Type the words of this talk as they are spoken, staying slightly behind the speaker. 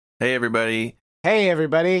Hey everybody. Hey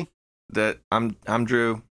everybody. I'm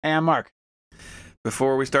Drew. Hey, I'm Mark.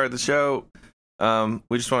 Before we start the show,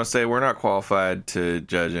 we just want to say we're not qualified to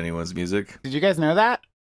judge anyone's music. Did you guys know that?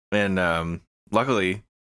 And luckily,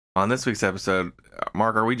 on this week's episode,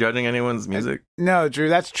 Mark, are we judging anyone's music? No, Drew,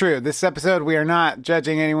 that's true. This episode, we are not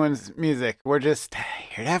judging anyone's music. We're just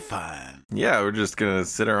here to have fun. Yeah, we're just gonna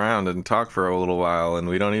sit around and talk for a little while, and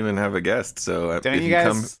we don't even have a guest. So Don't if you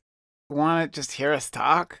guys want to just hear us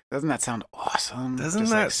talk? Doesn't that sound awesome? Doesn't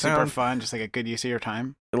just that like super sound fun? Just like a good use of your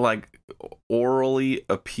time. like orally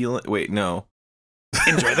appealing? Wait, no.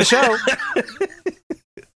 Enjoy the show.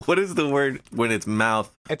 What is the word when it's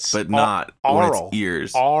mouth, It's but not oral. when it's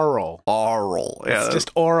ears? Oral. Oral. Yeah, It's just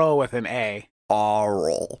oral with an A.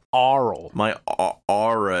 oral. Oral. My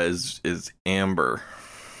aura is amber.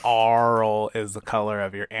 Oral is the color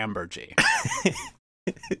of your ambergy.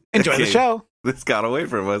 Enjoy the Okay, show. This got away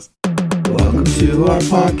from us. Welcome to our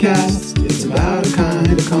podcast. It's about a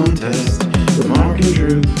kind of contest with Mark and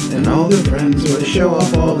Drew and all their friends where they show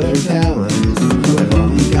off all their talents. They've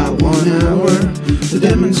only got 1 hour to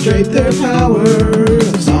demonstrate their power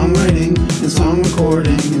of songwriting and song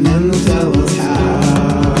recording, and then they'll tell us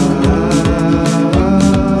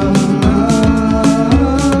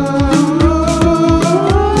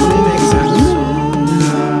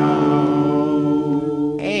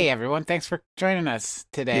Hey everyone, thanks for joining us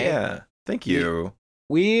today. Yeah. Thank you.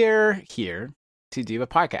 We're here to do a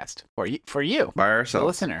podcast for you, By the ourselves.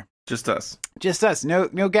 listener. Just us. Just us, no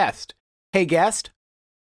guest. Hey guest.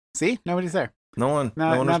 See, nobody's there. No one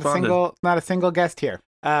Not responded. a single guest here.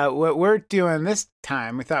 What we're doing this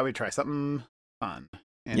time, we thought we'd try something fun.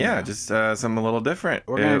 And, Yeah, just something a little different.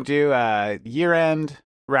 we're gonna do a year-end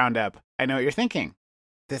roundup. I know what you're thinking.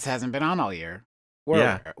 This hasn't been on all year.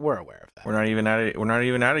 We're aware of that. We're not even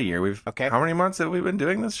at a year. We've Okay. How many months have we been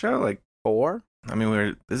doing this show? Like, 4, I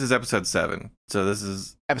mean, this is episode 7. So this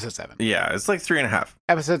is episode 7. yeah, it's like 3.5.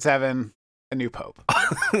 Episode 7, a new pope.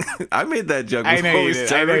 I made that joke I before know you we did.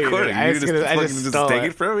 started I know you recording. did. I just stole take it.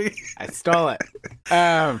 it from me. I stole it.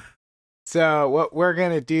 So what we're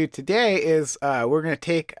gonna do today is we're gonna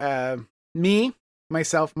take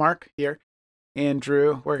myself, Mark here, and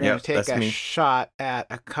Drew. We're gonna Yep, take that's a me. shot at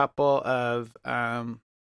a couple of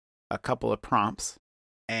prompts,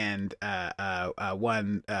 and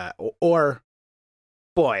one or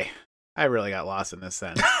boy, I really got lost in this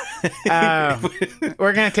sentence.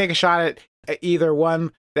 We're gonna take a shot at either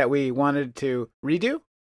one that we wanted to redo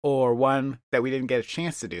or one that we didn't get a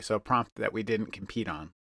chance to do. So a prompt that we didn't compete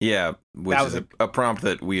on. Yeah, which That is was a prompt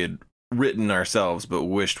that we had written ourselves, but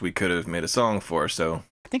wished we could have made a song for. So,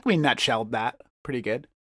 I think we nutshelled that pretty good.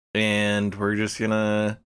 and we're just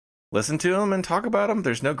gonna listen to them and talk about them.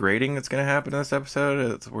 There's no grading that's gonna happen in this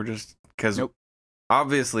episode. We're just because Nope.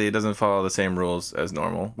 obviously it doesn't follow the same rules as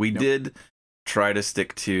normal. We Nope. did try to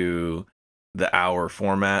stick to the hour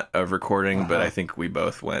format of recording, but Uh-huh. I think we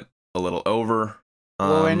both went a little over.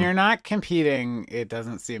 Well, when you're not competing, it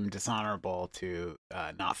doesn't seem dishonorable to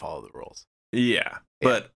not follow the rules. Yeah,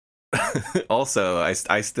 but also I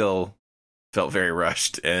still felt very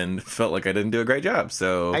rushed and felt like I didn't do a great job.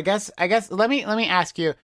 So I guess let me ask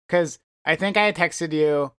you, because I think I had texted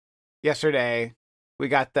you yesterday. We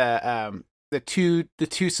got the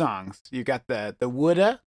two songs. You got the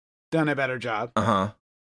woulda done a better job,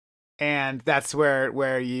 and that's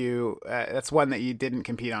where you that's one that you didn't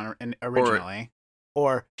compete on originally,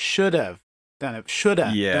 or should have done a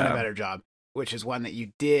better job, which is one that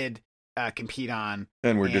you did compete on,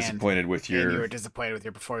 and we're and- disappointed with and you your were disappointed with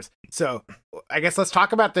your performance. So I guess let's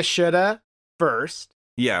talk about the shoulda first.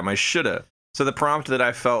 my shoulda. So the prompt that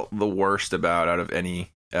I felt the worst about out of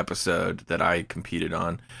any episode that I competed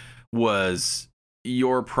on was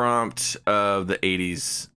your prompt of the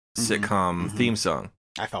 80s sitcom mhm. theme song.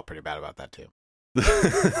 I felt pretty bad about that too.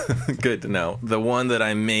 Good to know. The one that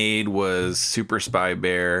I made was Super Spy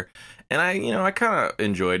Bear, and I kind of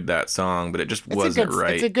enjoyed that song, but it just wasn't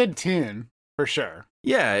right. It's a good tune for sure.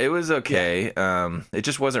 Yeah, it was okay. It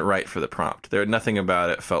just wasn't right for the prompt. There, nothing about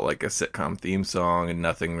it felt like a sitcom theme song, and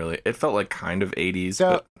nothing really. It felt like kind of 80s, So,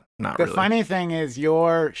 but not The really. funny thing is,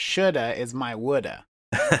 your shoulda is my woulda.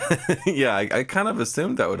 Yeah, I kind of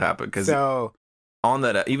assumed that would happen because So on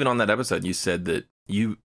that, even on that episode, you said that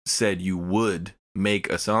you would make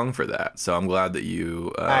a song for that. So I'm glad that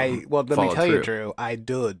you. let me followed tell you, through. Drew, I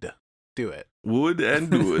did do it. Would and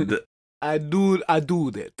would. I do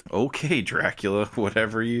it. Okay, Dracula,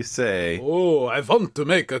 whatever you say. Oh, I want to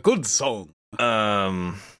make a good song.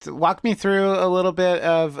 Um, So walk me through a little bit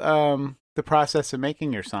of the process of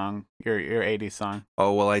making your song, your 80s song.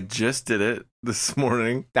 oh well, I just did it this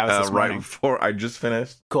morning. That was this right morning. before I just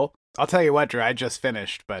finished. Cool. I'll tell you what, Drew, I just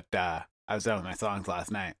finished, but I was done with my songs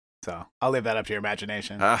last night. So I'll leave that up to your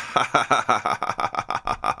imagination.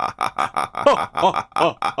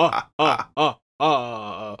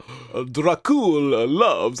 Dracula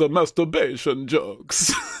loves masturbation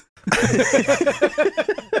jokes.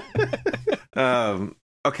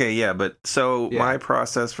 Okay, yeah, but so Yeah. my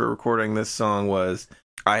process for recording this song was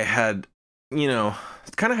I had,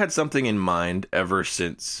 kind of had something in mind ever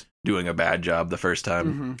since doing a bad job the first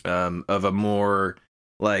time, of a more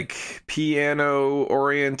like piano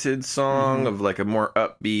oriented song, of like a more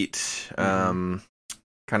upbeat, kind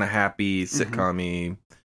of happy sitcom-y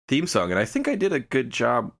theme song. And I think I did a good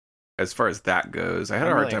job as far as that goes. I had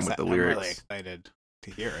a hard time with the lyrics. I'm really excited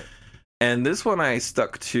to hear it. And this one I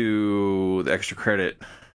stuck to the extra credit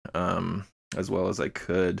as well as I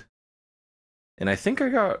could. And I think I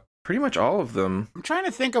got pretty much all of them. I'm trying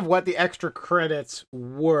to think of what the extra credits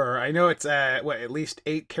were. I know it's at least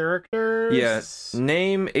 8 characters? Yes.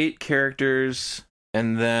 Name 8 characters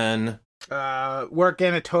and then work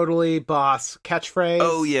in a totally boss catchphrase.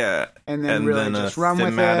 Oh yeah. And then just a run with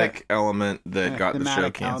it. thematic element that got the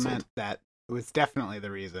show canceled. That was definitely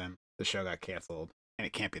the reason the show got canceled. And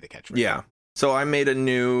it can't be the catchphrase. Yeah. So I made a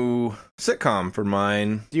new sitcom for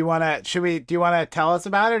mine. Do you want to tell us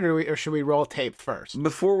about it, or should we roll tape first?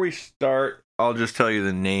 Before we start, I'll just tell you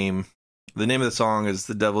the name. The name of the song is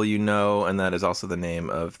The Devil You Know, and that is also the name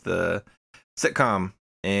of the sitcom.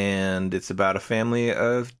 And it's about a family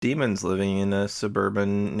of demons living in a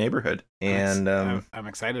suburban neighborhood. And I'm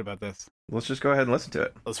excited about this. Let's just go ahead and listen to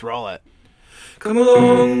it. Let's roll it. Come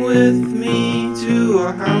along with me to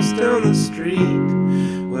a house down the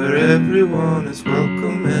street, where everyone is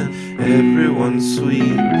welcome and everyone's sweet.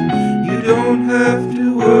 You don't have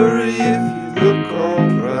to worry if you look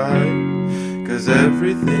alright, 'cause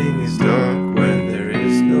everything is dark when there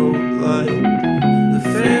is no light. The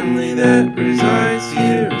family that resides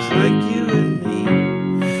here is like you and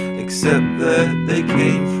me, except that they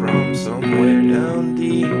came from somewhere down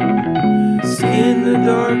deep. Skin a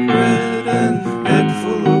dark red and head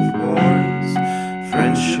full of horns,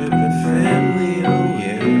 friendship and family, oh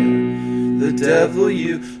yeah. The devil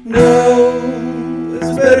you know is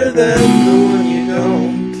better than the one you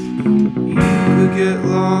don't. You could get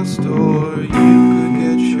lost or you could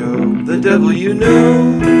get choked. The devil you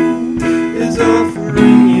know is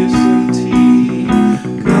offering you some tea.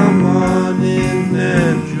 Come on in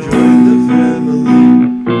and join the family.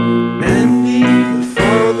 Andy, the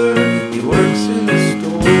father, he works in the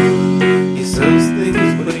store. He sells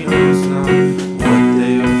things, but he knows not what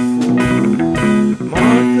they are for.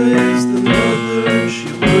 Martha is the mother, she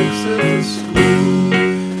works at the school.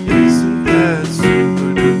 Isn't that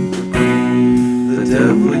super duper cool? The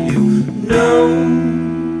devil you know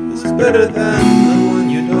is better than the one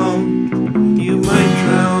you don't. You might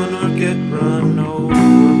drown or get run over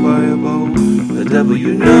by a boat. The devil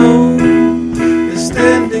you know is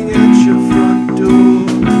standing at your front door.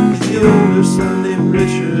 He's the older son named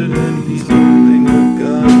Richard and he's holding a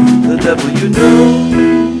gun. The devil you know,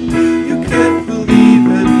 you can't believe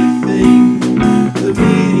anything the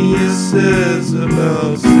media says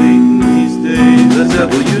about Satan these days. The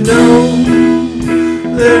devil you know,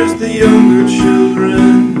 there's the younger children,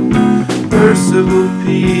 Percival,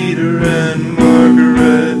 Peter and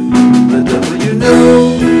Margaret. The devil you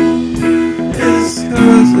know, his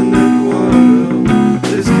cousin Eduardo,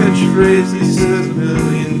 his catchphrase he says a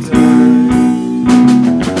million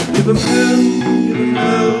times. Give him hell, give him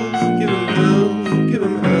hell, give him hell, give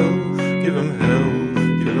him hell, give him hell,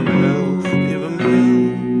 give him hell, give him hell.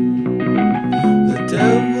 The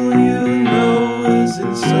devil you know is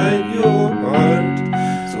inside your heart,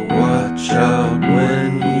 so watch out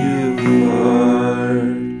when you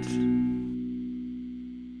fart.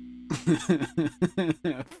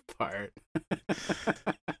 Part.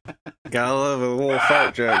 Gotta love a little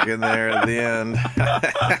fart joke in there at the end.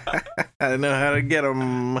 I know how to get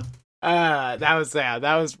them. That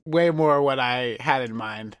was way more what I had in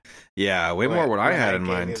mind. Yeah, way more what I had in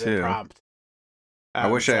gave mind you the too. prompt. I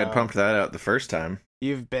wish I had So pumped that out the first time.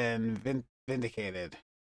 You've been vindicated.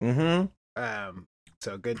 Mm-hmm.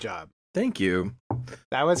 So good job. Thank you.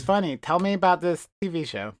 That was funny. Tell me about this TV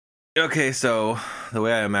show. Okay, so the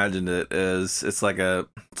way I imagined it is it's like a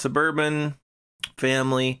suburban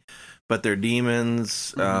family, but they're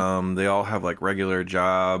demons. They all have like regular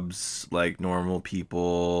jobs, like normal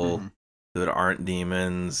people that aren't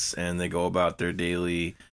demons, and they go about their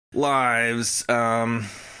daily lives.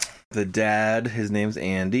 The dad, his name's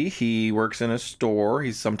Andy. He works in a store.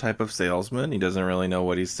 He's some type of salesman. He doesn't really know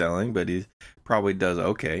what he's selling, but he probably does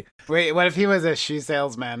okay. Wait, what if he was a shoe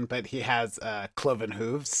salesman, but he has cloven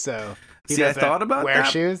hooves? So See, I doesn't thought about wear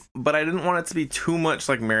that, shoes. but I didn't want it to be too much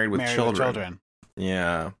like Married with Children.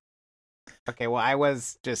 Yeah. Okay, well, I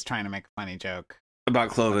was just trying to make a funny joke. About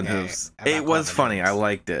cloven Okay, hooves. about It was cloven funny. hooves. I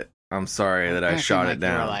liked it. I'm sorry that I Kinda shot seemed it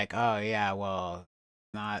like you down. were like, oh yeah, well,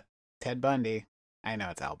 not Ted Bundy. I know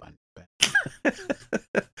it's Al Bundy, but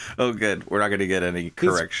Oh, good. We're not going to get any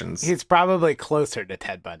corrections. he's probably closer to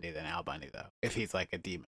Ted Bundy than Al Bundy, though. If he's like a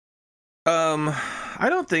demon, I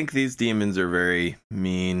don't think these demons are very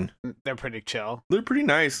mean. they're pretty chill. They're pretty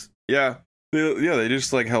nice. Yeah. They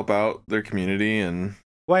just like help out their community and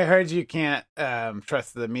Well, I heard you can't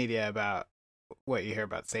trust the media about what you hear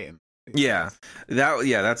about Satan. yeah.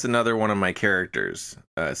 That's another one of my characters.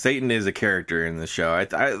 Satan is a character in the show. I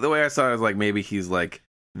the way I saw it was like maybe he's like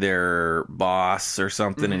their boss or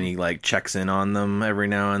something and he like checks in on them every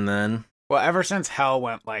now and then. Well, ever since Hell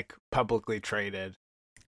went like publicly traded,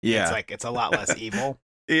 Yeah. it's like it's a lot less evil.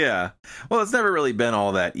 Yeah. Well, it's never really been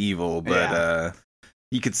all that evil, but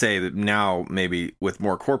you could say that now maybe with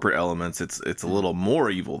more corporate elements it's a little more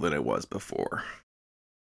evil than it was before.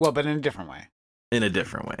 Well, but in a different way. In a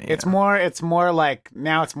different way. It's more like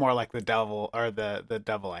now it's more like the devil or the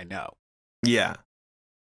devil I know. Yeah.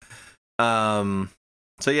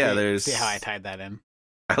 So yeah, there's see how I tied that in.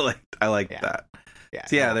 I like that. Yeah.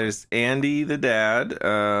 So yeah, there's Andy the dad.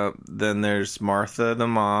 Then there's Martha the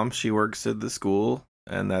mom. She works at the school,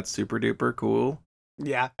 and that's super duper cool.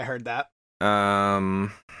 Yeah, I heard that.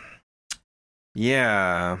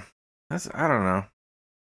 Yeah, I don't know.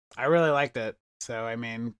 I really liked it. So I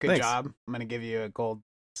mean, good Thanks. job. I'm gonna give you a gold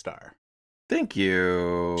star. Thank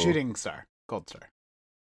you. Shooting star. Gold star.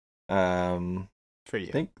 For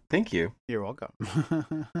you. Thank you. You're welcome.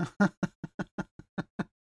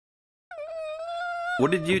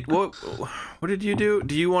 What did you do?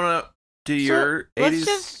 Do you want to do your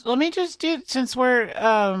 80s? Let me just do since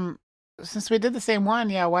we did the same one.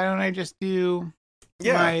 Yeah, why don't I just do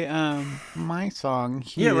my song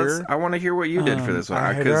here? Yeah, I want to hear what you did for this one.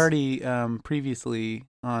 I had already previously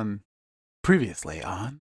on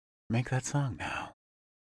make that song now.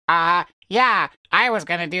 Yeah, I was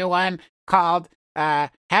gonna do one called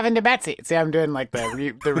Heaven to Betsy. See, I'm doing like the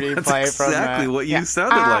replay That's from exactly what you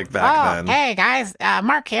sounded like back then. Hey guys,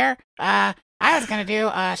 Mark here. I was gonna do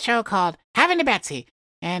a show called Heaven to Betsy,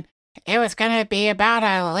 and it was gonna be about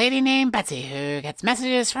a lady named Betsy who gets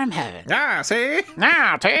messages from heaven. Ah, see?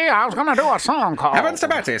 Now, I was gonna do a song called Heavens to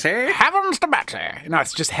Betsy, see? Heavens to Betsy. No,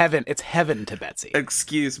 it's just heaven. It's heaven to Betsy.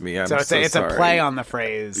 Excuse me, I'm So so it's sorry. a play on the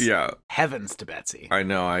phrase. Yeah, Heavens to Betsy. I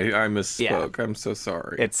know. I misspoke. I'm so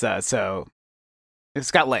sorry. It's so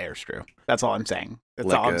it's got layers, Drew. That's all I'm saying. That's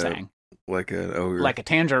Like all I'm a- saying. like an ogre. Like a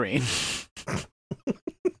tangerine.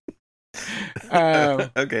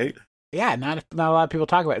 Okay. Yeah, not a lot of people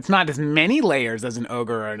talk about it. It's not as many layers as an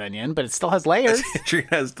ogre or an onion, but it still has layers. It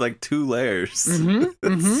has like 2 layers. Mm-hmm,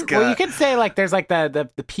 It's Well, you got- could say like there's like the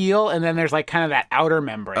peel, and then there's like kind of that outer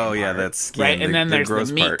membrane. Oh yeah, part, that's skin. right, and then the there's the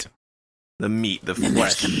gross meat. part. The meat, the And there's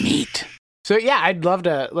flesh. the meat. So yeah, I'd love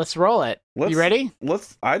to. Let's roll it. You ready?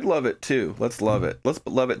 I'd love it too. Let's love it. Let's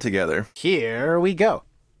love it together. Here we go.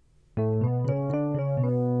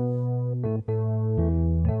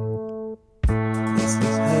 This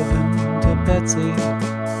is heaven to Betsy.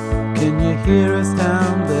 Can you hear us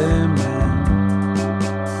down there, man?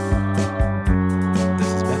 This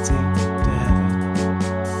is Betsy to heaven.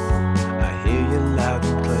 I hear you loud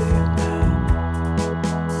and clear now.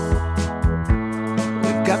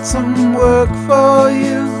 We've got some work for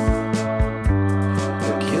you.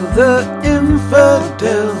 We'll kill the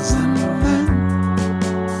infidels and then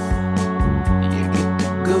you get to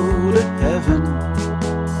go to heaven.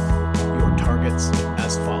 Your targets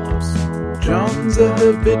as follows. John's a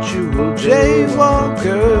habitual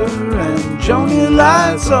jaywalker, and Joni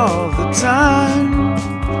lies all the time.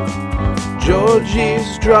 George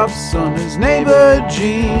eavesdrops on his neighbor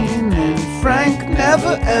Gene, and Frank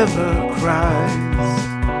never ever cries.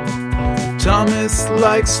 Thomas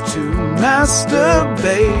likes to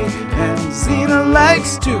masturbate, and Zena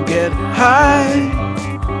likes to get high.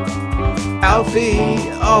 Alfie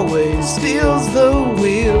always steals the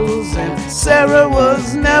wheels, and Sarah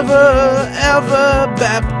was never ever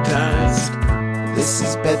baptized. This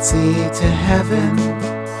is Betsy to heaven.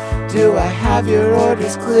 Do I have your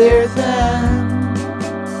orders clear then?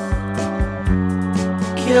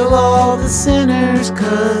 Kill all the sinners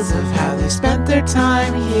 'cause of how they spent their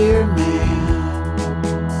time here, man.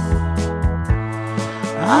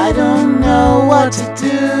 I don't know what to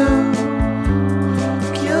do.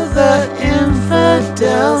 Kill the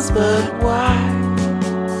infidels, but why?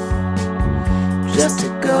 Just to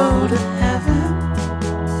go to heaven.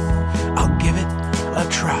 I'll give it a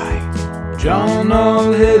try. John,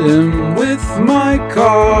 I'll hit him with my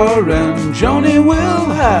car, and Joni will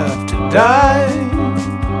have to die.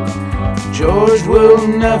 George will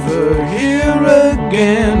never hear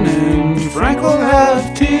again, and Frank will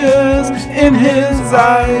have tears in his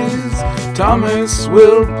eyes. Thomas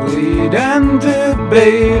will plead and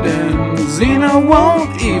debate, and Xena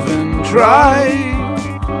won't even try.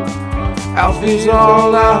 Alfie's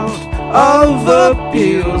all out of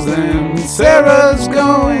appeals, and Sarah's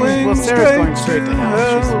going straight to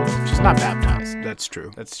hell. She's not baptized. That's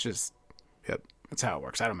true. That's just, yep. That's how it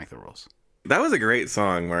works. I don't make the rules. That was a great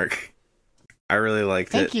song, Mark. I really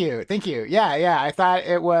liked it. Thank you. Yeah. I thought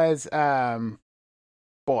it was,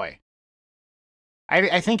 boy.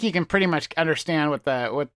 I think you can pretty much understand what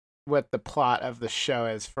the plot of the show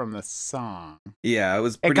is from the song. Yeah, it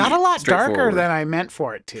was. It got a lot darker than I meant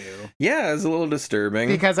for it to. Yeah, it was a little disturbing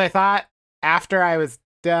because I thought after I was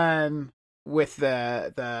done with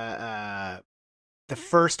the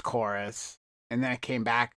first chorus and then I came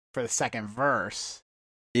back for the second verse.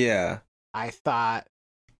 Yeah, I thought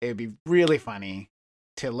it would be really funny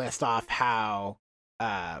to list off how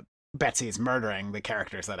Betsy's murdering the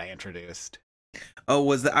characters that I introduced. Oh,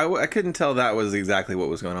 was that? I couldn't tell that was exactly what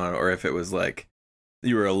was going on, or if it was like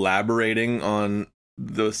you were elaborating on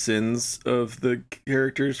the sins of the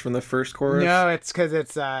characters from the first chorus. No, it's because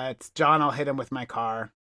it's John. I'll hit him with my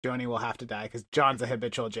car. Joni will have to die because John's a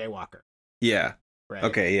habitual jaywalker. Yeah. Right.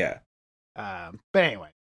 Okay. Yeah. But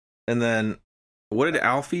anyway. And then, what did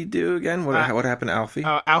Alfie do again? What happened to Alfie?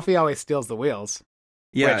 Oh, Alfie always steals the wheels.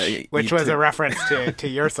 Yeah, which was a reference to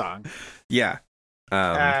your song. Yeah.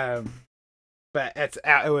 But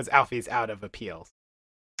it was Alfie's out of appeals.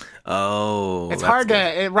 Oh, it's hard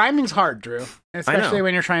rhyming's hard, Drew, especially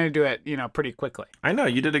when you're trying to do it, pretty quickly. I know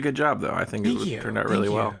you did a good job, though. I think it turned out really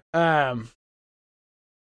well. But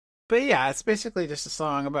yeah, it's basically just a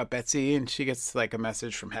song about Betsy, and she gets like a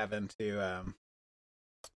message from heaven to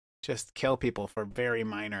just kill people for very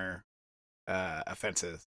minor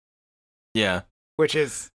offenses. Yeah, which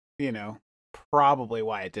is probably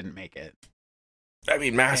why it didn't make it. I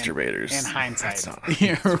mean, masturbators. In hindsight.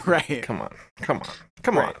 You're right. Come on.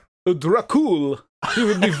 Dracul. He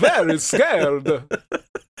would be very scared.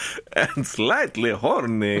 And slightly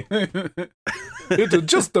horny. It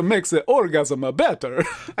just makes the orgasm better.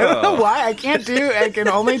 I don't know why. I can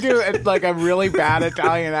only do like a really bad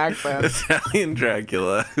Italian accent. Italian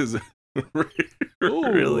Dracula is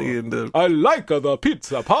really into... I like the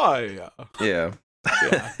pizza pie. Yeah.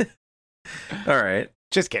 All right.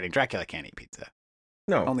 Just kidding. Dracula can't eat pizza.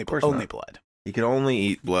 No, only blood. You can only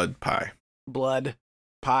eat blood pie. Blood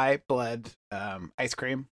pie, blood, ice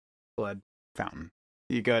cream, blood fountain.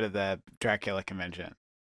 You go to the Dracula convention,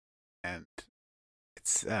 and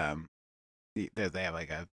it's they have like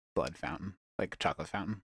a blood fountain, like a chocolate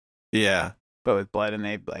fountain. Yeah, but with blood, and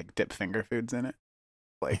they like dip finger foods in it.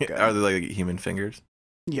 Like are they like human fingers?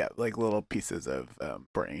 Yeah, like little pieces of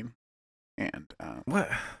brain, and what?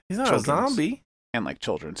 He's not a zombie. And like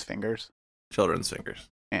children's fingers. Children's fingers.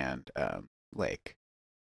 And like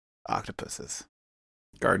octopuses.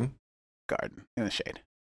 Garden in the shade.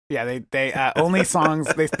 Yeah, they only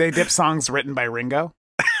songs they dip songs written by Ringo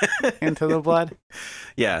into the blood.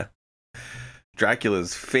 Yeah.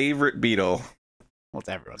 Dracula's favorite Beatle. Well, it's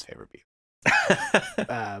everyone's favorite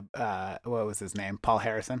Beatle. What was his name? Paul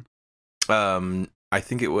Harrison? I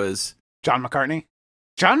think it was John McCartney.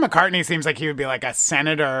 John McCartney seems like he would be like a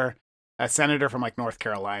senator from like North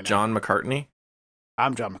Carolina. John McCartney?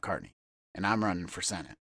 I'm John McCartney, and I'm running for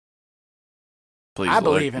Senate. Please I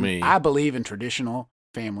believe in traditional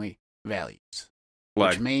family values.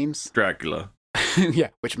 Like which means Dracula. Yeah,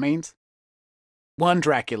 which means one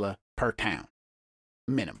Dracula per town.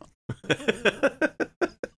 Minimum.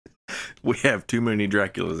 We have too many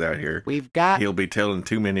Draculas out here. He'll be telling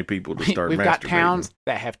too many people to start masturbating. We've got towns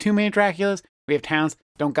that have too many Draculas. We have towns that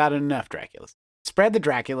don't got enough Draculas. Spread the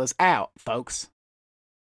Draculas out, folks.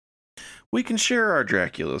 We can share our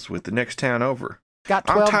Draculas with the next town over. Got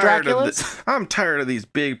 12 Draculas? I'm tired of these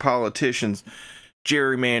big politicians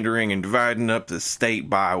gerrymandering and dividing up the state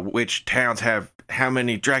by which towns have how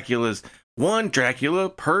many Draculas. One Dracula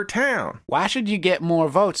per town. Why should you get more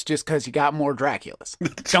votes just because you got more Draculas?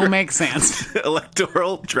 Don't make sense.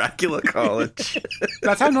 Electoral Dracula College.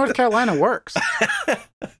 That's how North Carolina works.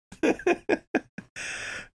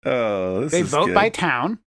 Oh, they vote good. By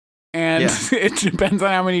town, and it depends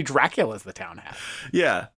on how many Draculas the town has.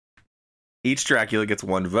 Yeah. Each Dracula gets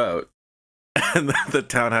one vote, and the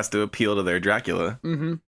town has to appeal to their Dracula.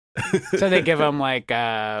 Mm-hmm. So they give them like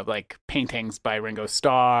paintings by Ringo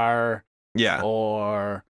Starr. Yeah.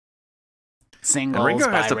 Or singles. And Ringo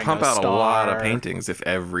by has to Ringo pump out Starr. a lot of paintings if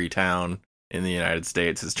every town in the United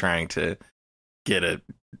States is trying to get a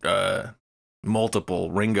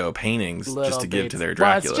multiple Ringo paintings just to give to their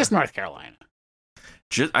Dracula. Well, it's just North Carolina.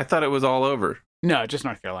 I thought it was all over. No, just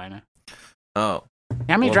North Carolina. Oh.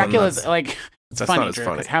 How many Well, then Draculas, like, it's that's funny, not as Drew,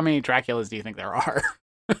 funny. 'cause how many Draculas do you think there are?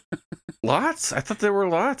 Lots? I thought there were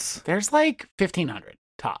lots. There's like 1,500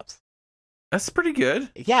 tops. That's pretty good.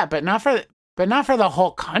 Yeah, but not for the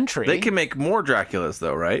whole country. They can make more Draculas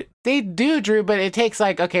though, right? They do, Drew, but it takes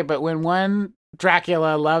like, okay, but when one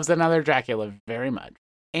Dracula loves another Dracula very much,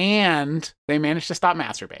 and they manage to stop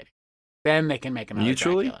masturbating, then they can make another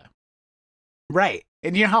Mutually? Dracula. Right.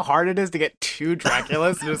 And you know how hard it is to get two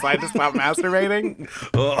Draculas to decide to stop masturbating?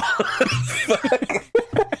 Oh.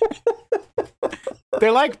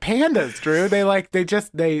 They're like pandas, Drew. They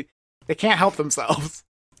can't help themselves.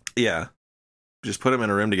 Yeah. Just put them in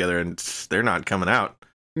a room together and they're not coming out.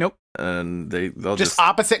 Nope. And they'll Just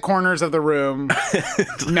opposite corners of the room,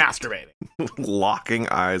 masturbating. locking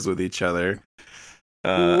eyes with each other.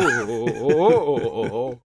 But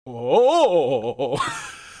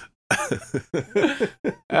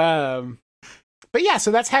yeah, so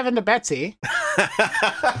that's Heaven to Betsy.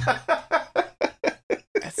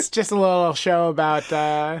 It's just a little show about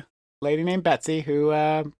a lady named Betsy who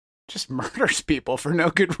just murders people for no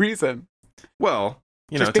good reason. Well,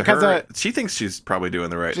 you Just know, to because her, she thinks she's probably doing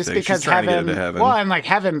the right Just thing. because She's trying Heaven, to get into heaven. well, and like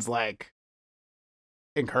Heaven's like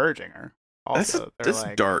encouraging her. Also, That's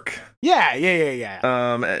like, dark. Yeah.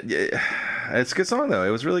 It's a good song though. It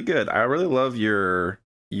was really good. I really love your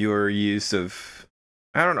use of.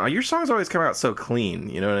 I don't know. Your songs always come out so clean.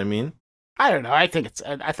 You know what I mean? I don't know. I thought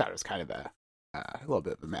it was kind of a little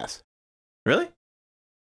bit of a mess. Really?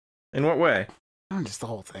 In what way? Just the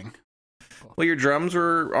whole thing. Well, your drums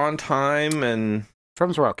were on time, and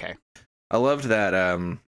Drums were okay. I loved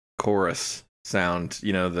that chorus sound.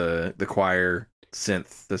 You know, the choir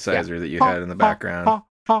synthesizer that you had in the background.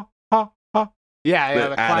 Yeah, that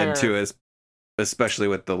the added choir. to it, especially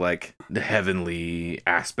with the heavenly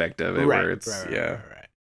aspect of it, where it's right.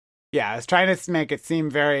 Yeah, I was trying to make it seem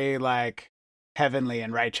very like heavenly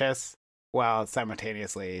and righteous, while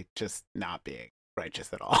simultaneously just not being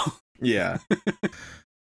righteous at all. Yeah.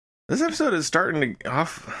 This episode is starting to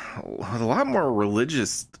off with a lot more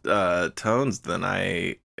religious tones than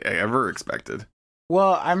I ever expected.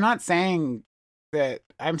 Well, I'm not saying that.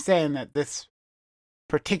 I'm saying that this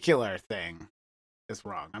particular thing is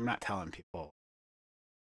wrong. I'm not telling people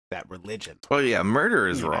that religion. Well, yeah, murder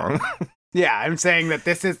is wrong. Yeah, I'm saying that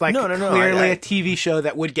this is like clearly a TV show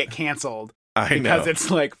that would get canceled because it's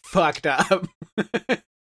like fucked up.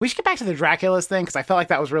 We should get back to the Draculas thing because I felt like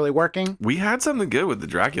that was really working. We had something good with the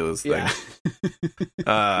Draculas thing.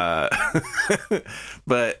 Yeah.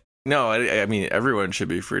 But no, I mean, everyone should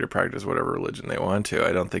be free to practice whatever religion they want to.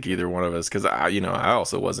 I don't think either one of us, because I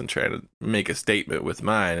also wasn't trying to make a statement with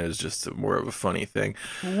mine. It was just more of a funny thing.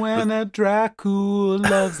 When a Dracul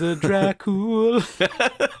loves a Dracul.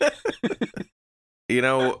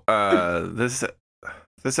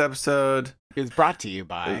 This episode is brought to you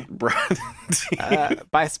by by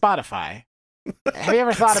Spotify. Have you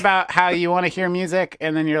ever thought about how you want to hear music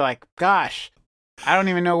and then you're like, gosh, I don't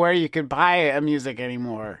even know where you could buy a music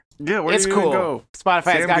anymore. Yeah, where it's do you cool. go?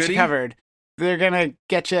 Spotify's Sam got Goody? you covered. They're gonna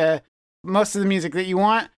get you most of the music that you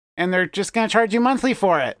want, and they're just gonna charge you monthly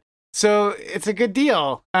for it. So it's a good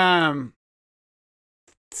deal. So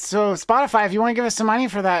Spotify, if you want to give us some money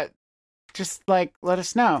for that, just like let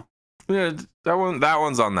us know. Yeah, that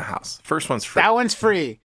one's on the house. First one's free. That one's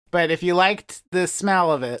free. But if you liked the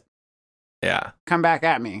smell of it, yeah, come back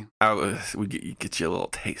at me. We get you a little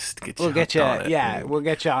taste. We'll get you. Yeah, we'll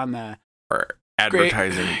get you on the our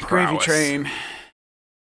advertising gravy prowess. train.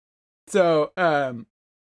 So,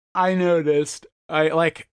 I noticed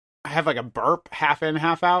I have like a burp, half in,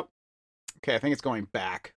 half out. Okay, I think it's going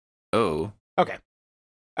back. Oh, Okay.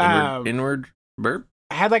 inward burp.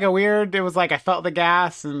 I had like a weird. It was like I felt the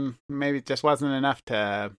gas, and maybe it just wasn't enough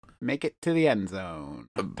to make it to the end zone.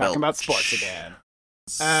 Talking about sports again.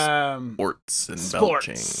 Sports and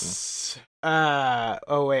belching. Sports.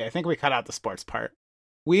 Oh wait, I think we cut out the sports part.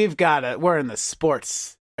 We're in the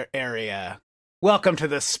sports area. Welcome to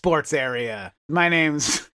the sports area. My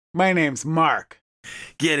name's Mark.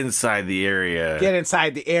 Get inside the area. Get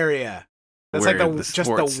inside the area. That's Where like the just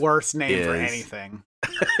the worst name for is. anything.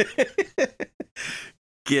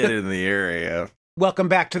 Get in the area. Welcome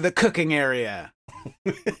back to the cooking area.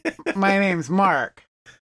 My name's Mark.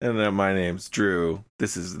 And then my name's Drew.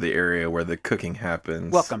 This is the area where the cooking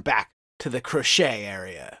happens. Welcome back to the crochet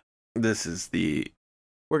area. This is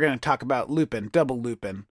We're going to talk about looping, double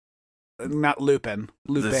looping, not Lupin.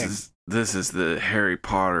 Lupin. This is the Harry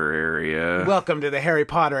Potter area. Welcome to the Harry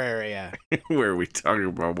Potter area. Where we talking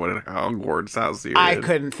about what Hogwarts house you're I in.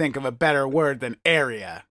 couldn't think of a better word than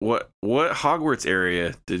area. What Hogwarts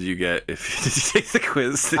area did you get? Did you take the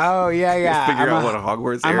quiz? Oh yeah. Figure out what a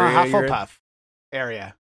Hogwarts I'm area a you're in? Hufflepuff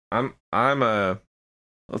area. I'm a.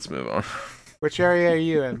 Let's move on. Which area are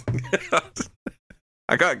you in?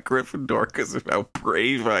 I got Gryffindor because of how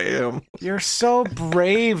brave I am. You're so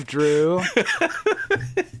brave, Drew.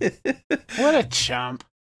 What a chump.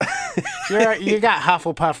 You got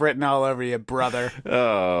Hufflepuff written all over you, brother.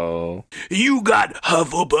 Oh. You got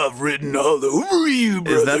Hufflepuff written all over you,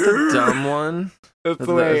 brother. Is that the dumb one? That's Is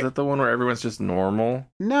the way. that the one where everyone's just normal?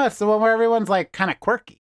 No, it's the one where everyone's like kind of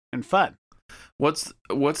quirky and fun. What's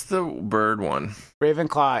the bird one?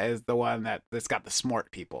 Ravenclaw is the one that's got the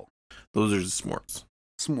smart people. Those are just smorts.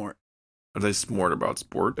 Smart. Are they smart about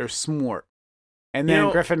sport? They're smart. And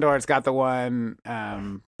then Gryffindor's got the one,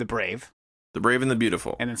 the brave. The brave and the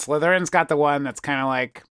beautiful. And then Slytherin's got the one that's kind of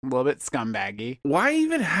like a little bit scumbaggy. Why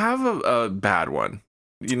even have a bad one?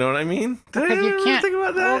 You know what I mean? Did I Because you ever can't think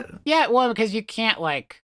about that? Well, yeah, because you can't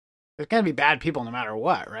there's gonna be bad people no matter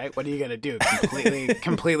what, right? What are you gonna do?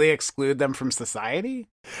 Completely exclude them from society?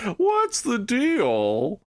 What's the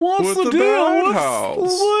deal? What's with the the deal bad with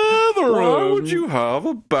house? Slytherin? Why would you have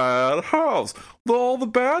a bad house? All the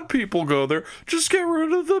bad people go there. Just get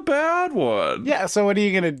rid of the bad one. Yeah. So what are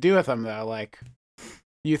you gonna do with them though? Like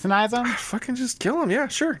euthanize them? Fucking just kill them. Yeah,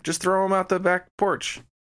 sure. Just throw them out the back porch.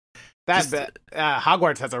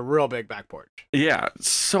 Hogwarts has a real big back porch. Yeah,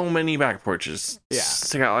 so many back porches. Yeah.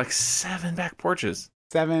 They got like 7 back porches.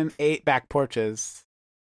 7, 8 back porches.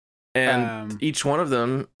 And each one of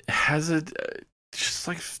them has a just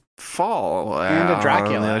like fall. And a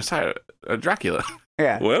Dracula. On the other side. A Dracula.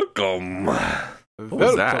 Yeah. Welcome. What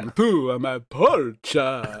was that? to my porch.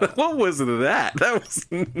 What was that? That was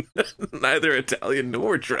neither Italian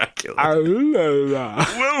nor Dracula.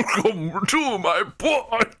 Welcome to my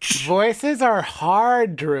porch. Voices are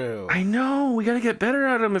hard, Drew. I know. We got to get better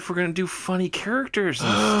at them if we're going to do funny characters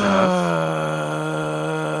and stuff.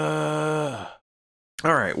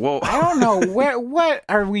 All right. Well, I don't know what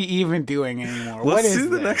are we even doing anymore. Let's do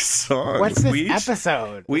the next song. What's this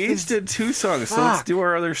episode? We each did 2 songs, so let's do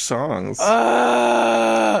our other songs.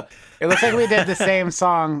 It looks like we did the same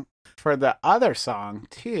song for the other song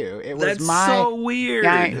too. It was That's so weird.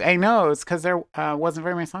 Yeah, I know. It's because there wasn't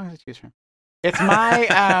very many songs to choose from. It's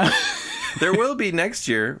my. There will be next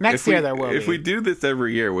year. Next year there will be. If we do this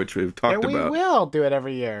every year, which we've talked about. We will do it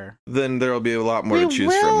every year. Then there will be a lot more to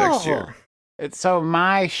choose from next year. So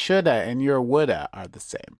my shoulda and your woulda are the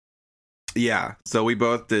same. Yeah. So we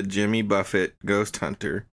both did Jimmy Buffett Ghost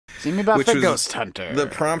Hunter. Jimmy Buffett Ghost Hunter. The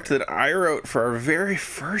prompt that I wrote for our very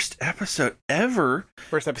first episode ever.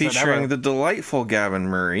 Featuring the delightful Gavin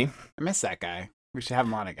Murray. I miss that guy. We should have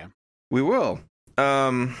him on again. We will.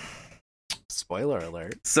 Spoiler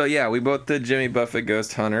alert. So yeah, we both did Jimmy Buffett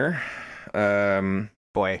Ghost Hunter.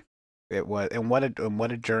 Boy, it was, and what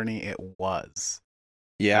a journey it was.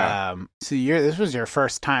 Yeah. So this was your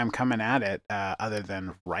first time coming at it, other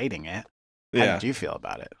than writing it. How did you feel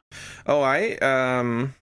about it? Oh,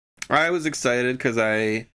 I was excited because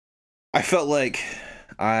I felt like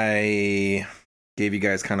I gave you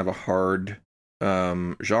guys kind of a hard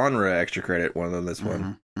genre extra credit on this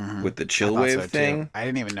one with the chill wave thing. I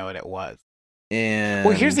didn't even know what it was. And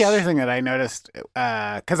well, here's the other thing that I noticed,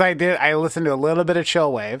 because I listened to a little bit of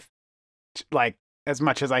chill wave, like as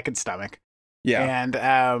much as I could stomach. Yeah.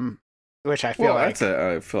 And which I feel I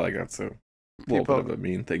feel like that's a little bit of a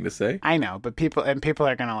mean thing to say. I know, but people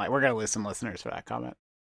are gonna we're gonna lose some listeners for that comment.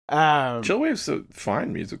 Chillwave's a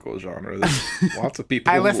fine musical genre. There's lots of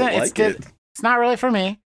people who listen, like it. It's not really for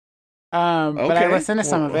me. But I listened to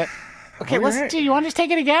some of it. Okay, do you want to just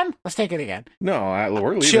take it again? Let's take it again. No,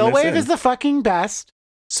 we're leaving Chillwave is the fucking best.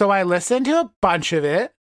 So I listened to a bunch of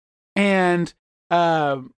it, and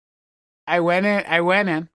I went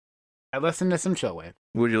in. I listened to some Chillwave.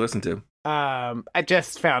 What did you listen to? I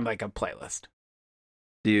just found like a playlist.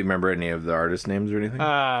 Do you remember any of the artist names or anything?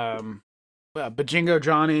 Bajingo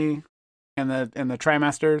Johnny and the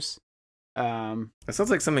Trimesters. That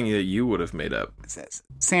sounds like something that you would have made up.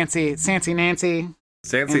 Sancy Nancy.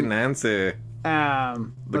 Sancy Nancy.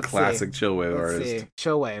 The classic Chillwave artist.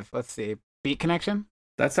 Chillwave. Let's see. Beat Connection.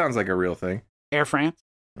 That sounds like a real thing. Air France.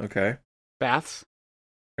 Okay. Baths.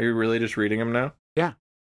 Are you really just reading them now? Yeah.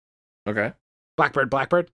 Okay. Blackbird.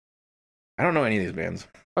 I don't know any of these bands.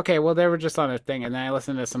 Okay, well, they were just on a thing, and then I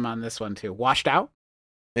listened to some on this one, too. Washed Out?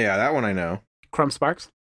 Yeah, that one I know. Crumb Sparks?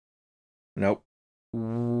 Nope.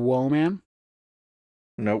 Woman?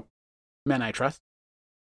 Nope. Men I Trust?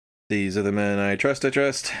 These are the men I trust. These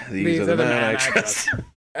are the men I trust.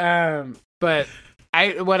 But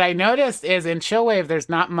what I noticed is in chillwave, there's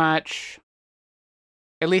not much,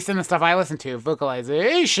 at least in the stuff I listen to,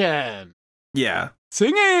 vocalization, Yeah.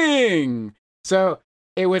 singing. So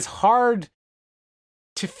it was hard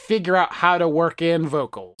to figure out how to work in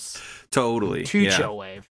vocals Totally. to yeah.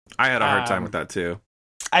 chillwave. I had a hard time with that too.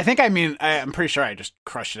 I'm pretty sure I just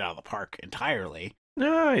crushed it out of the park entirely.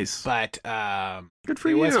 Nice. But Good for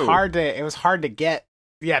it you. was hard to get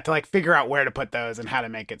to like figure out where to put those and how to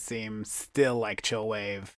make it seem still like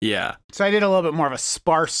chillwave. Yeah. So I did a little bit more of a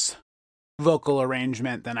sparse vocal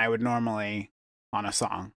arrangement than I would normally on a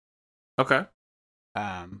song. Okay.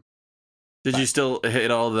 Did you still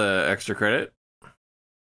hit all the extra credit?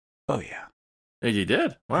 Oh yeah. You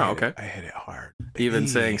did? Wow, okay. I hit it hard. Even Hey,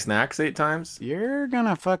 saying snacks 8 times? you're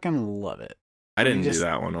gonna fucking love it. I didn't just- do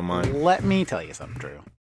that one on mine. Let me tell you something, Drew.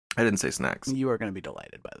 I didn't say snacks. You are gonna be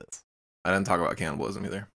delighted by this. I didn't talk about cannibalism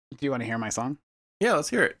either. Do you want to hear my song? Yeah, let's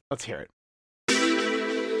hear it. Let's hear it.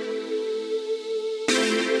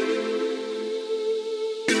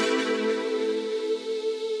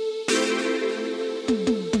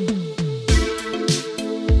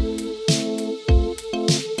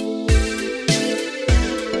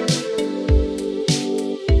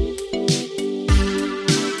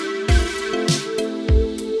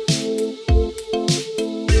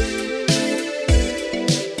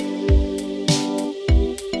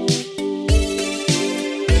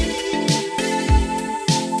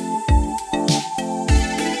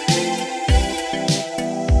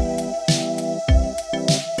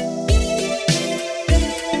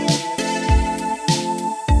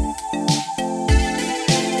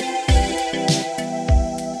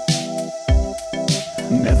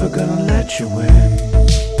 Never gonna let you in.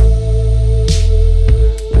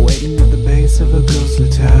 Waiting at the base of a ghostly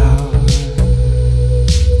tower.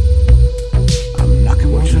 I'm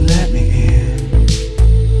knocking, won't you let me in?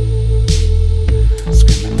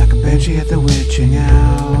 Screaming like a banshee at the witching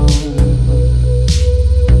hour.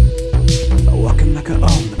 Walking like I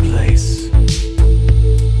own the place.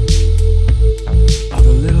 All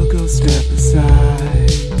the little ghosts step aside.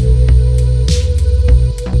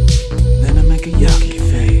 Then I make a yucky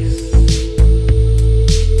face.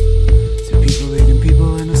 See people eating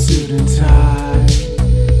people in a suit and tie.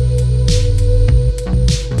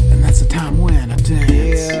 And that's the time when I dance.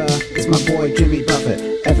 Yeah, it's my boy Jimmy Buffett.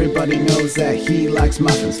 Everybody knows that he likes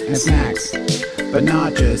muffins and snacks, but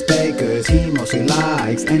not just bakers. He mostly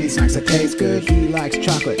likes any snacks that taste good. He likes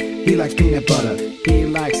chocolate, he likes peanut butter. He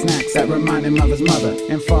likes snacks that remind him of his mother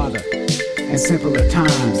and father and simpler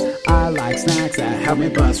times. I like snacks that help me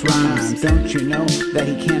bust rhymes. Don't you know that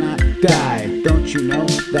he cannot die? Don't you know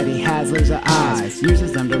that he has laser eyes?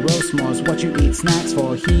 Uses them to roast s'mores. What you eat snacks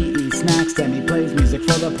for? He eats snacks and he plays music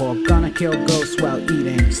for the poor. Gonna kill ghosts while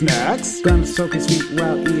eating snacks. Gonna soak his feet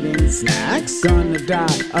while eating snacks. Gonna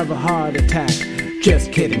die of a heart attack.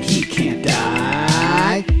 Just kidding, he can't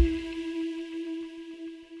die.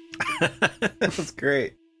 That's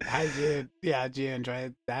great. I did. Yeah, did you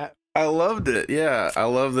enjoy that? I loved it. Yeah, I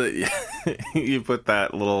love that you put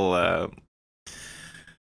that little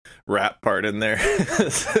rap part in there.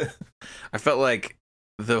 I felt like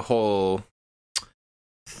the whole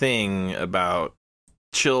thing about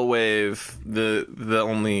chillwave, the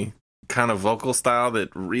only kind of vocal style that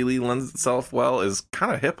really lends itself well is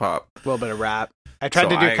kind of hip hop. A little bit of rap. I tried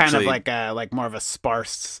to do kind of like more of a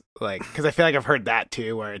sparse, like, because I feel like I've heard that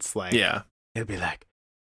too, where it's like, Yeah. it'll be like,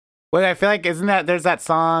 well, I feel like, there's that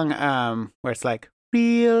song where it's like,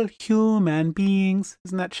 real human beings.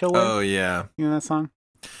 Isn't that Chillwave? Oh yeah. You know that song?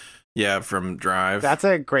 Yeah, from Drive. That's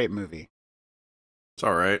a great movie. It's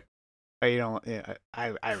all right. Oh, you don't, yeah, I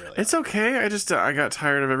really It's okay. I got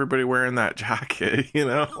tired of everybody wearing that jacket, you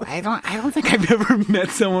know? I don't think I've ever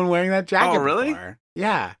met someone wearing that jacket. Oh, really? before.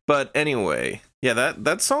 Yeah. But anyway, yeah,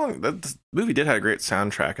 that movie did have a great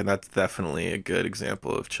soundtrack, and that's definitely a good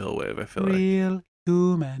example of chillwave, I feel like. Real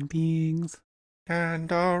human beings. And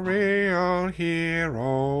a real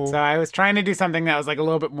hero. So I was trying to do something that was like a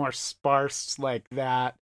little bit more sparse like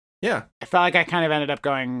that. Yeah. I felt like I kind of ended up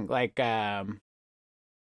going like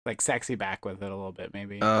sexy back with it a little bit,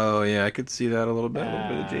 maybe. Oh, yeah, I could see that a little bit. A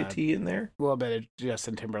little bit of JT in there. A little bit of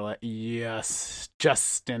Justin Timberlake. Yes,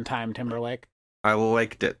 just in time Timberlake. I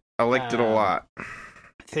liked it. I liked it a lot.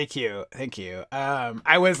 Thank you.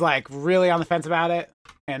 I was like really on the fence about it,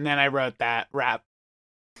 and then I wrote that rap,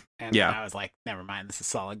 and Yeah. then I was like, never mind, this is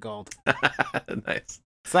solid gold. Nice.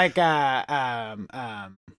 It's like that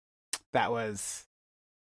was,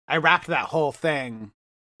 I rapped that whole thing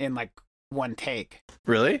in like one take.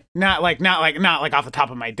 Really? Not like off the top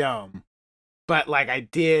of my dome, but like I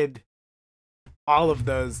did all of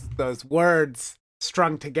those words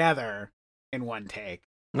strung together in one take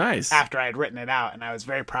Nice. after I had written it out, and I was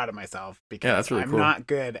very proud of myself because Yeah, that's really I'm cool. not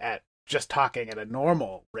good at just talking at a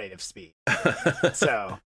normal rate of speed.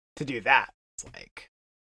 So to do that, it's like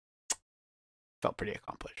felt pretty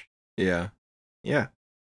accomplished. Yeah.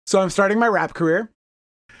 So I'm starting my rap career.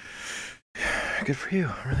 Good for you.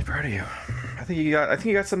 I'm really proud of you. I think you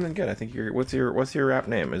got something good. I think what's your rap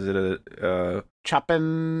name? Is it a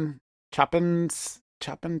Choppin' chop.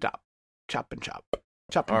 Chop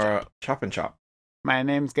and Chop? My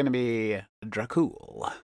name's gonna be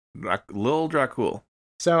Dracul. Lil Dracul.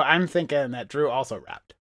 So I'm thinking that Drew also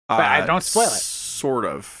rapped. But I don't spoil it. Sort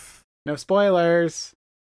of. No spoilers.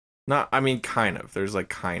 Not. I mean, kind of. There's like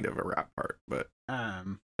kind of a rap part, but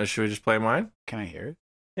should we just play mine? Can I hear it?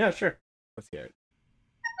 Yeah, sure. Let's hear it.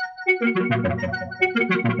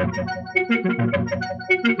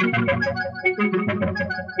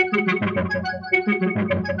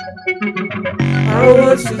 I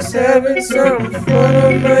was just having some fun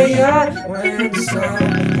on my yacht when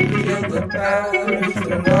someone killed the powers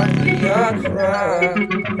and knocked the yacht rock.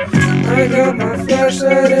 I got my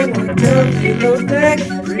flashlight and went down below deck,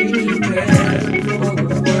 prepared for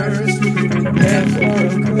the worst, prepared for a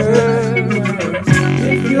curse.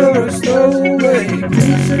 If you're a stowaway,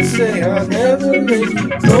 please just say I'll never make you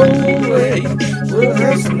go away. We'll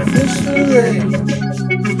have some fish fillet.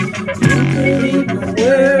 You can even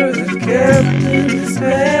wear the captain's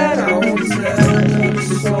hat. I won't tell a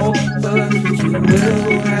soul, but you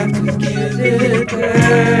will have to give it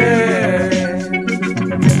back.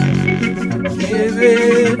 Give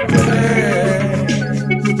it back.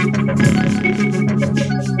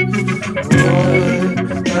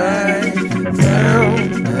 What I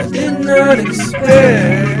found, I did not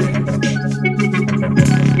expect.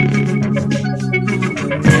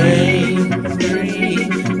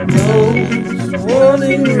 Those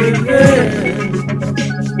wanting revenge.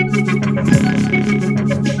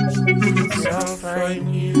 I'll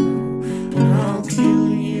find you, and I'll kill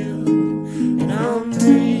you, and I'll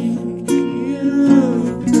make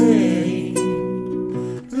you pay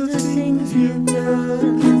for the things you've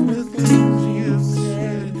done, the things you've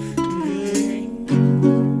said today.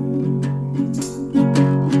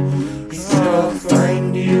 I'll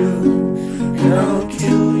find you, and I'll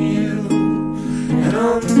kill you, and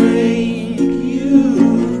I'll make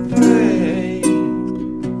you pay.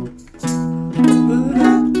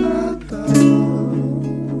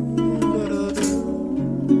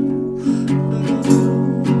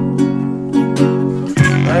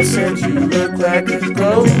 I said you look like a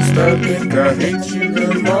ghost. I think I hate you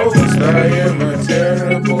the most. I am a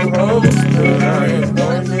terrible host, but I am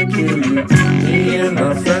going to kill you. Me and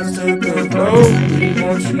my friends took a vote. We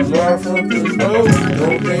want you off of the boat.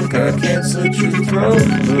 Don't think I can't slit your throat,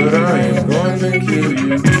 but I am going to kill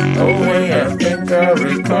you. Oh wait, I think I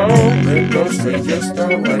recall that ghosts, they just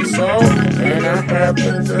don't like salt. And I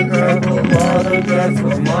happen to have a lot of that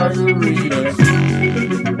from margaritas.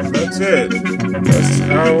 That's it. That's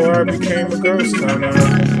how I became a ghost hunter.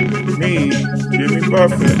 Me, Jimmy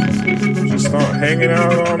Buffett, just start hanging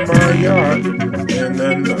out on my yacht, and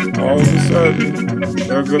then all of a sudden,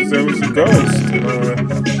 there was a ghost, and I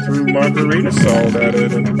threw margarita salt at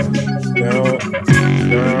it, and now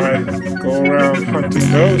I go around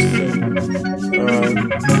hunting ghosts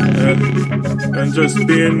and just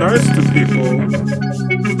being nice to people.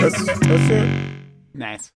 That's it.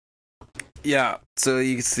 Nice. Yeah, so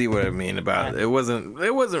you can see what I mean about it. It wasn't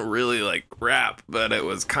really like rap, but it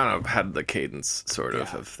was kind of had the cadence sort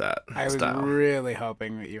of that I was style. really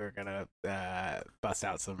hoping that you were gonna bust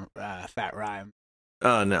out some fat rhyme.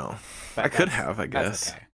 No, But I could that's- have, I that's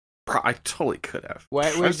guess. okay. I totally could have. What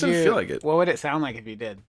I would just didn't feel like it. What would it sound like if you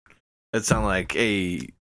did? It sounded like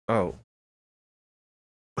oh,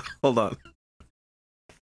 hold on.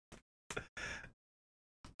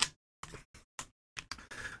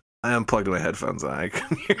 I unplugged my headphones and I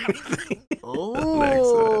couldn't hear anything. Oh,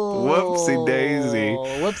 Whoopsie daisy.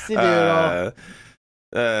 Whoopsie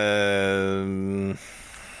doodle.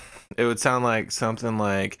 It would sound like something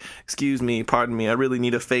like, "Excuse me, pardon me, I really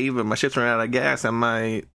need a favor. My ship's running out of gas, and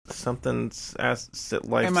my something's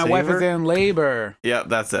life. And my wife is in labor. Yep,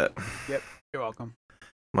 that's it. Yep, you're welcome.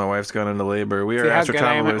 My wife's gone into labor. We See are how astro good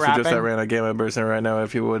I am at travelers who just rapping? outran a game of person right now.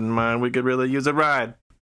 If you wouldn't mind, we could really use a ride."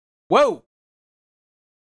 Whoa!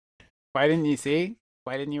 Why didn't you see?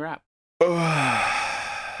 Why didn't you rap?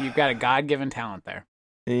 You've got a God-given talent there.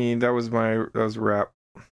 That was a rap.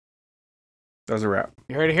 That was a rap.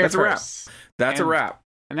 You heard it here That's a rap. first. That's a And- rap.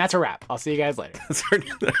 And that's a wrap. I'll see you guys later. That's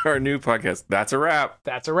our new podcast. That's a wrap.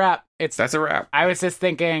 That's a wrap. That's a wrap. I was just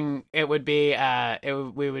thinking it would be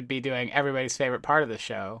we would be doing everybody's favorite part of the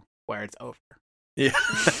show where it's over. Yeah,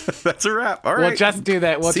 that's a wrap. All right. We'll just do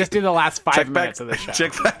that. We'll just do the last 5 minutes of the show.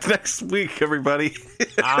 Check back next week, everybody.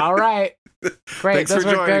 All right. Great. Thanks for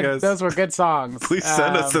joining us. Those were good songs. Please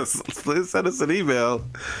send us an email.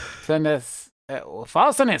 Send us. Follow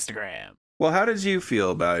us on Instagram. Well, how did you feel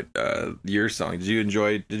about your song? Did you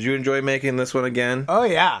enjoy making this one again? Oh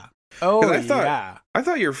yeah. I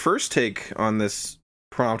thought your first take on this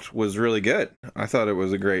prompt was really good. I thought it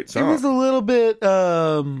was a great song. It was a little bit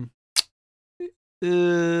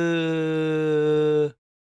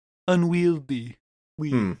unwieldy.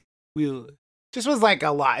 Wheel. Just was like a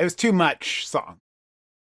lot. It was too much song.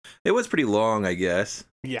 It was pretty long, I guess.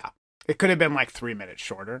 Yeah. It could have been like 3 minutes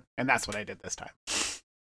shorter, and that's what I did this time.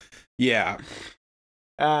 Yeah.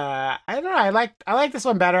 I don't know. I like this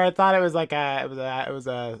one better. I thought it was like it was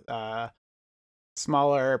a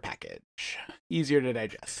smaller package, easier to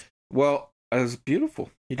digest. Well, it was beautiful.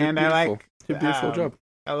 You did beautiful. I you did a beautiful job.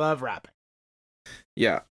 I love rapping.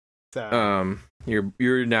 Yeah. So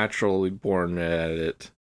you're naturally born at it.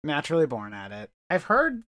 Naturally born at it. I've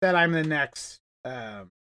heard that I'm the next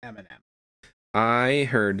Eminem. I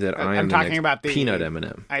heard that I'm talking about the peanut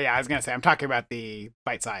M&M. Yeah, I was gonna say I'm talking about the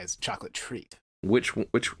bite-sized chocolate treat. Which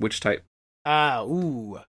type?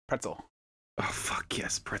 Pretzel. Oh fuck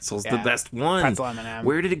yes, pretzel's the best one. Pretzel M&M.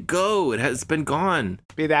 Where did it go? It has been gone.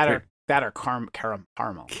 Be that or caramel.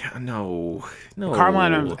 Yeah, no.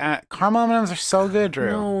 Caramel M&Ms are so good,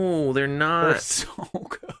 Drew. No, they're not. They're so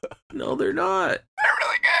good. No, they're not. They're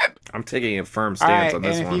really good. I'm taking a firm stance on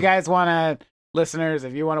this one. And if you guys want to, listeners,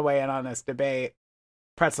 if you want to weigh in on this debate,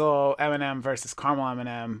 pretzel M&M versus caramel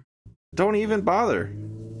M&M, don't even bother.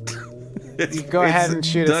 Go ahead and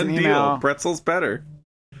shoot us an email. Deal. Pretzel's better.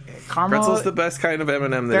 Caramel, Pretzel's the best kind of M&M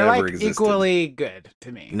that ever existed. They're like equally good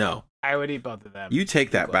to me. No. I would eat both of them. You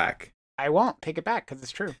take that back. I won't take it back because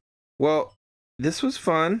it's true. Well, this was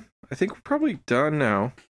fun. I think we're probably done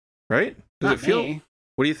now. Right? Does it feel... Me.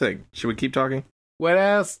 What do you think? Should we keep talking? What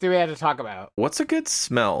else do we have to talk about? What's a good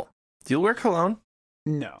smell? Do you wear cologne?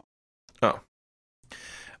 No. Oh.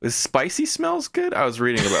 Is spicy smells good? I was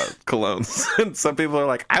reading about colognes, and some people are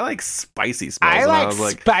like, "I like spicy smells." I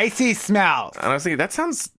like spicy smells. And I was thinking, that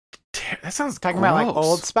sounds talking gross. About like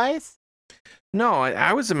Old Spice. No,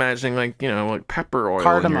 I was imagining like like pepper oil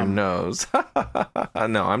cardamom. in your nose.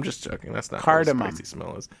 No, I'm just joking. That's not cardamom. What a spicy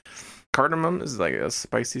smell is. Cardamom is like a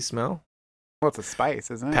spicy smell. Well, it's a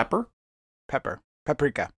spice, isn't it? Pepper.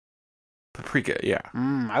 Paprika. Paprika, yeah.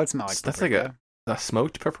 I would smell like that's paprika. like a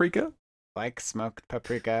smoked paprika. Like smoked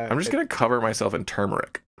paprika. I'm just gonna cover myself in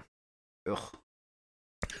turmeric. Ugh.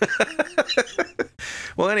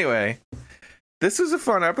 Well, anyway, this was a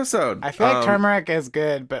fun episode. I feel like turmeric is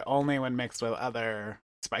good, but only when mixed with other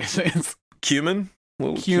spices. Cumin,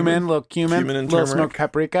 little cumin, and little smoked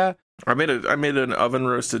paprika. I made an oven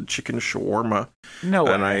roasted chicken shawarma. No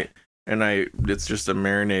way. And it's just a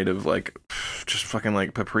marinade of like, just fucking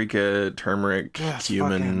like paprika, turmeric,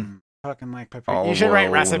 cumin, fucking like paprika. You should write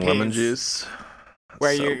recipes. Lemon juice.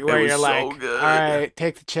 Where you're like, all right,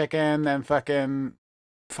 take the chicken, then fucking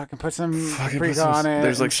put some paprika on it.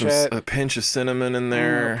 There's like a pinch of cinnamon in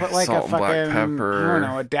there. Put like salt a fucking, and black pepper. I don't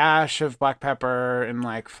know, a dash of black pepper and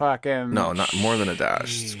like fucking. No, not more than a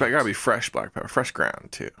dash. It's gotta be fresh black pepper, fresh ground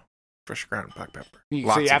too. Fresh ground black pepper.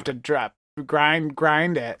 So you have to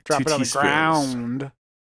grind it, drop it on the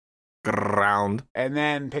ground, and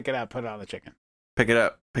then pick it up, put it on the chicken. Pick it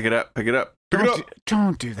up.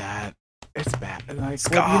 Don't do that. It's bad. Like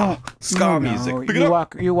ska music.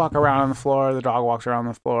 You walk around on the floor. The dog walks around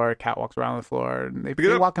the floor. The cat walks around the floor. And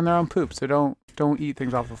they walk in their own poop. So don't eat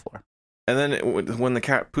things off the floor. And then when the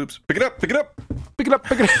cat poops, pick it up.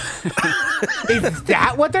 Is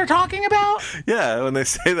that what they're talking about? Yeah, when they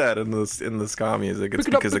say that in the ska music, it's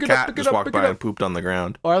because a cat just walked by and pooped on the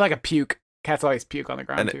ground. Or like a puke. Cats always puke on the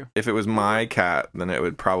ground too. If it was my cat, then it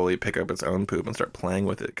would probably pick up its own poop and start playing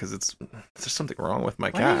with it because there's something wrong with my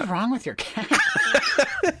cat. What is wrong with your cat?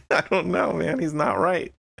 I don't know, man. He's not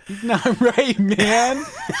right. He's not right, man.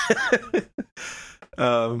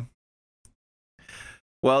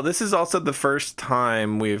 Well, this is also the first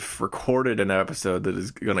time we've recorded an episode that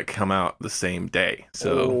is going to come out the same day.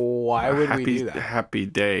 So why would we do that? Happy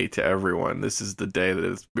day to everyone. This is the day that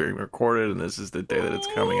it's being recorded, and this is the day that it's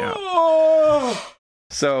coming out.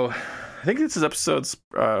 So I think this is episodes.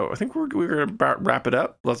 I think we're going to about wrap it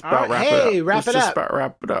up. Let's about wrap it up. Let's just about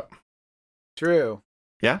wrap it up. Drew.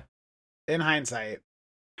 Yeah? In hindsight,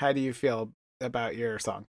 how do you feel about your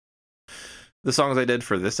song? The songs I did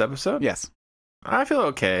for this episode? Yes. I feel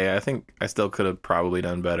okay. I think I still could have probably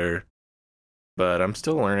done better, but I'm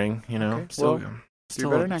still learning. You know, Okay, still, well, I'm Do still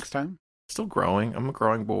better next time. Still growing. I'm a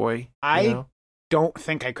growing boy. I you know? don't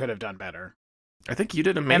think I could have done better. I think you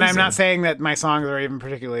did amazing. And I'm not saying that my songs are even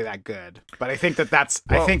particularly that good, but I think that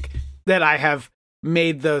Well- I think that I have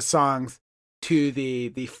made those songs to the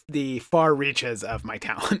far reaches of my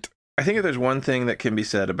talent. I think if there's one thing that can be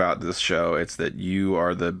said about this show, it's that you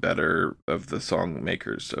are the better of the song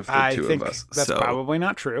makers of the I two think of us. that's So, probably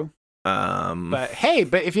not true. but But hey,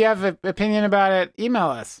 if you have an opinion about it, email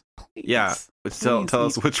us. Please. yeah, tell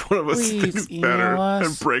us which one of us please thinks email better us.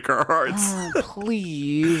 and break our hearts. Oh,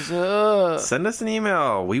 please. Send us an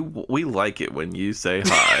email. We like it when you say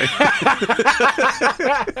hi.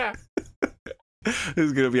 This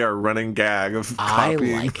is gonna be our running gag of I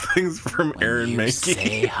copying like things from Aaron Mankey.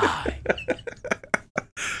 Say hi.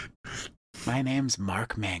 My name's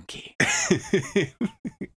Mark Mankey,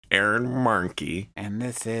 Aaron Mankey. and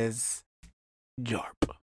this is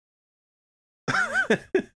Jorp.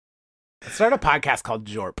 Start a podcast called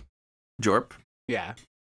Jorp. Jorp. Yeah.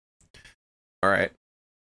 All right.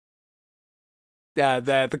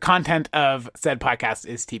 The content of said podcast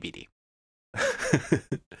is TBD.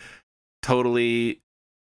 Totally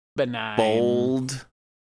Benign. bold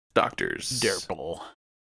doctors. Dirple.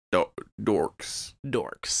 Dorks.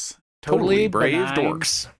 Dorks. Totally brave benign,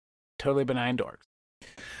 dorks. Totally benign dorks.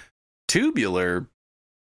 Tubular.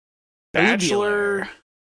 Bachelor. Tubular.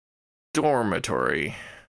 Dormitory.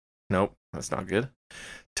 Nope, that's not good.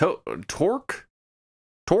 Torque.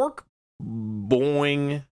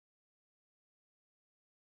 Boing.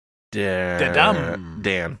 Da-dum.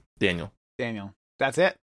 Daniel. Daniel. That's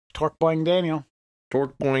it. Torque Boing Daniel.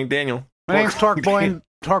 Torque Boing Daniel. My name's Torque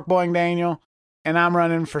Boing Daniel, and I'm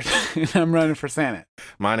running for Senate.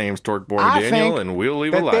 My name's Torque Boing I Daniel, think and we'll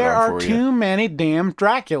leave a That light there on are for too many damn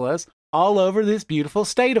Draculas all over this beautiful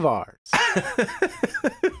state of ours. you.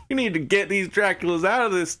 We need to get these Draculas out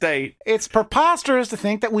of this state. It's preposterous to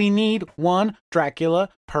think that we need one Dracula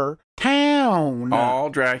per town.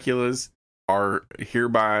 All Draculas are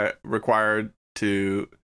hereby required to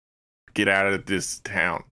get out of this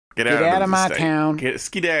town. Get out of my this state. town.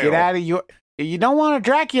 Skedaddle. Get out of your. You don't want a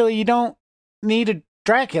Dracula. You don't need a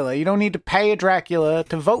Dracula. You don't need to pay a Dracula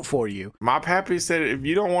to vote for you. My pappy said, if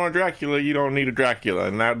you don't want a Dracula, you don't need a Dracula.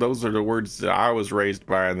 And those are the words that I was raised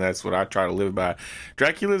by, and that's what I try to live by.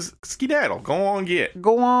 Dracula's skedaddle. Go on, get.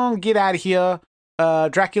 Go on, get out of here.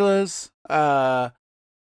 Draculas, I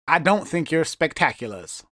don't think you're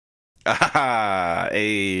spectaculars. Ah,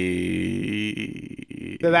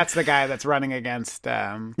 So that's the guy that's running against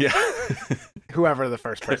yeah. whoever the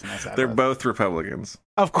first person I said They're was. both Republicans.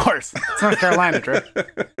 Of course. It's North Carolina, Drew.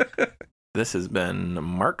 This has been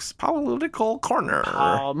Mark's Political Corner.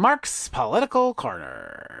 Mark's Political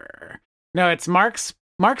Corner. No, it's Mark's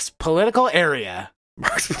Political Area.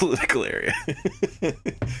 Mark's political area.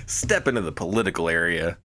 Step into the political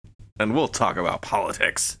area, and we'll talk about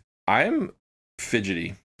politics. I'm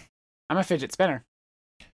fidgety. I'm a fidget spinner.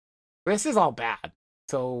 This is all bad.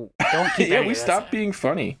 So don't keep Yeah, any we of this stopped in. being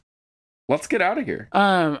funny. Let's get out of here.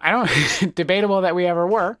 I don't debatable that we ever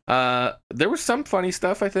were. There was some funny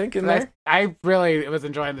stuff, I think, in there. I really was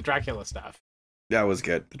enjoying the Dracula stuff That was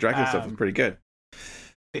good. The Dracula stuff was pretty good.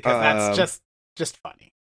 because that's just funny.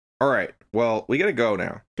 All right. Well, we gotta go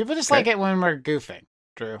now. People just Okay. like it when we're goofing,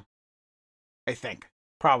 Drew. I think.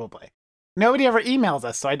 Probably. Nobody ever emails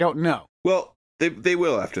us, so I don't know. Well, they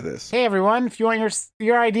will after this. Hey everyone, if you want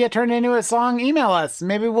your idea turned into a song, email us.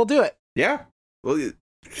 Maybe we'll do it. Yeah. Well,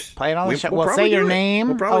 Play it on the show. we'll We'll say probably your do it. name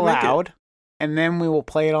We'll probably make it. aloud, and then we will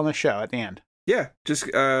play it on the show at the end. yeah. Just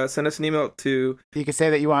send us an email to. You could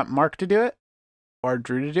say that you want Mark to do it, or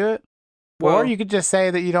Drew to do it, Well, or you could just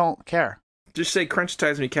say that you don't care. just say "Crunch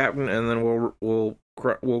ties me, Captain," and then we'll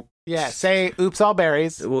Yeah, say "Oops, all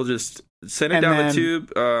berries." We'll just send it And down then- the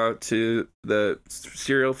tube to the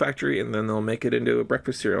cereal factory, and then they'll make it into a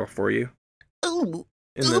breakfast cereal for you. Ooh,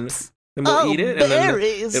 And oops, then we'll eat it, and then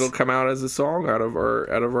berries. it'll come out as a song out of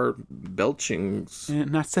our belchings.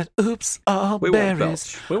 And I said, "Oops, all We won't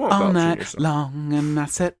berries." belch. We won't All belch in your night song. long, and I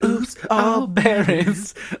said, "Oops, all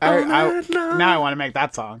berries." All night long. Now I want to make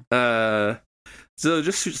that song. So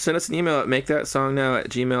just send us an email at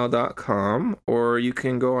makethatsongnow@gmail.com, or you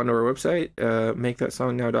can go onto our website,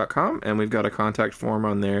 makethatsongnow.com, and we've got a contact form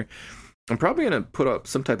on there. I'm probably going to put up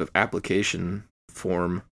some type of application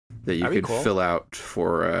form that you That'd be could cool. fill out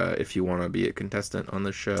for if you want to be a contestant on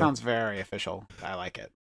the show. Sounds very official. I like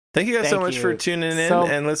it. Thank you guys so Thank much for you. tuning in So,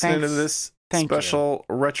 and listening to thanks. this Thank you. special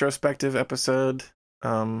retrospective episode.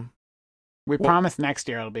 We Well- promise next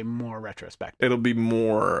year it'll be more retrospective. It'll be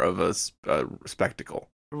more of a spectacle.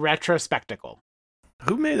 Retrospectacle.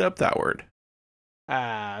 Who made up that word?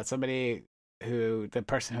 Somebody the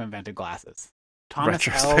person who invented glasses. Thomas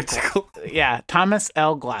L. Retrospectacle. Thomas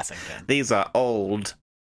L. Glassington. These are old.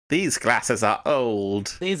 These glasses are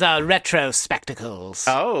old. These are retro spectacles.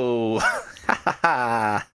 Oh,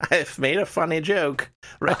 I've made a funny joke.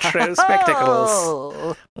 Retro spectacles.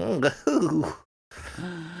 All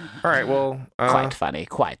right, well, Quite funny.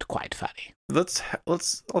 Quite funny. let's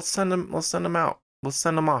send them. Let's send them out. Let's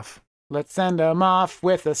send them off. Let's send them off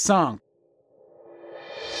with a song.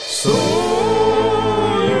 So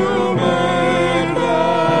you made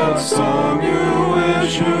that song you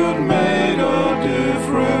wish you'd made a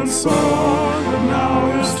different song. But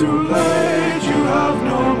now it's too late, you have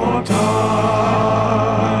no more time.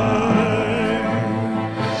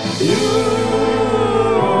 You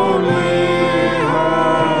only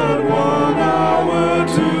had 1 hour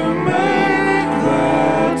to make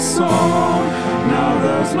that song. Now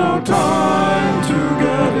there's no time to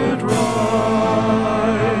get it right.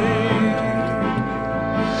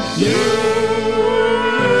 You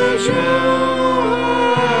wish you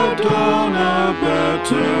had done a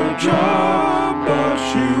better job, but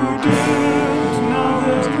you did.